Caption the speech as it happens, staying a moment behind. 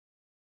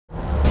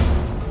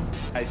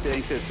I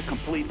think it's a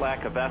complete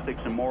lack of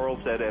ethics and morals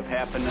that have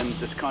happened in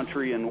this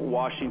country and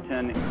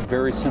Washington.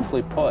 Very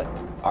simply put,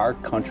 our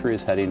country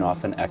is heading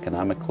off an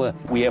economic cliff.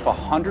 We have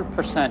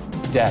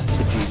 100% debt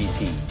to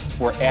GDP.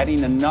 We're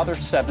adding another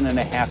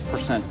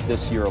 7.5%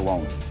 this year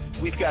alone.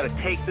 We've got to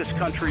take this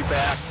country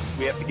back.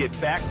 We have to get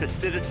back to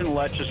citizen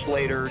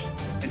legislators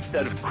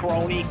instead of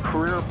crony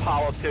career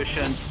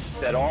politicians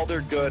that all they're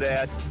good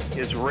at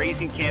is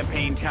raising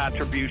campaign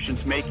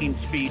contributions, making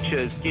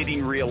speeches,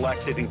 getting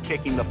reelected, and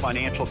kicking the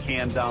financial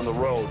can down the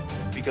road.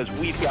 Because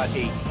we've got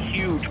a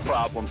huge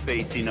problem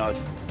facing us,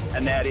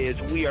 and that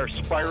is we are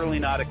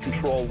spiraling out of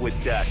control with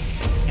debt.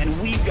 And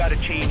we've got to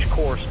change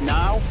course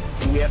now,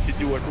 and we have to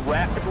do it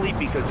rapidly,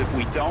 because if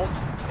we don't,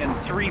 in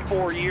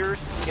 3-4 years,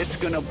 it's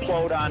going to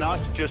implode on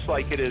us just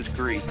like it is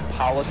Greece.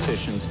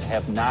 Politicians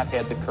have not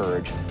had the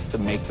courage to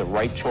make the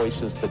right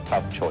choices, the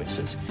tough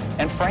choices.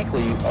 And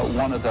frankly,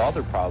 one of the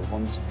other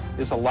problems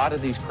is a lot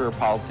of these career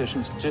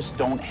politicians just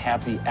don't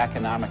have the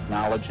economic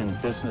knowledge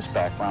and business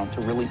background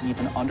to really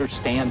even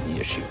understand the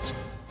issues.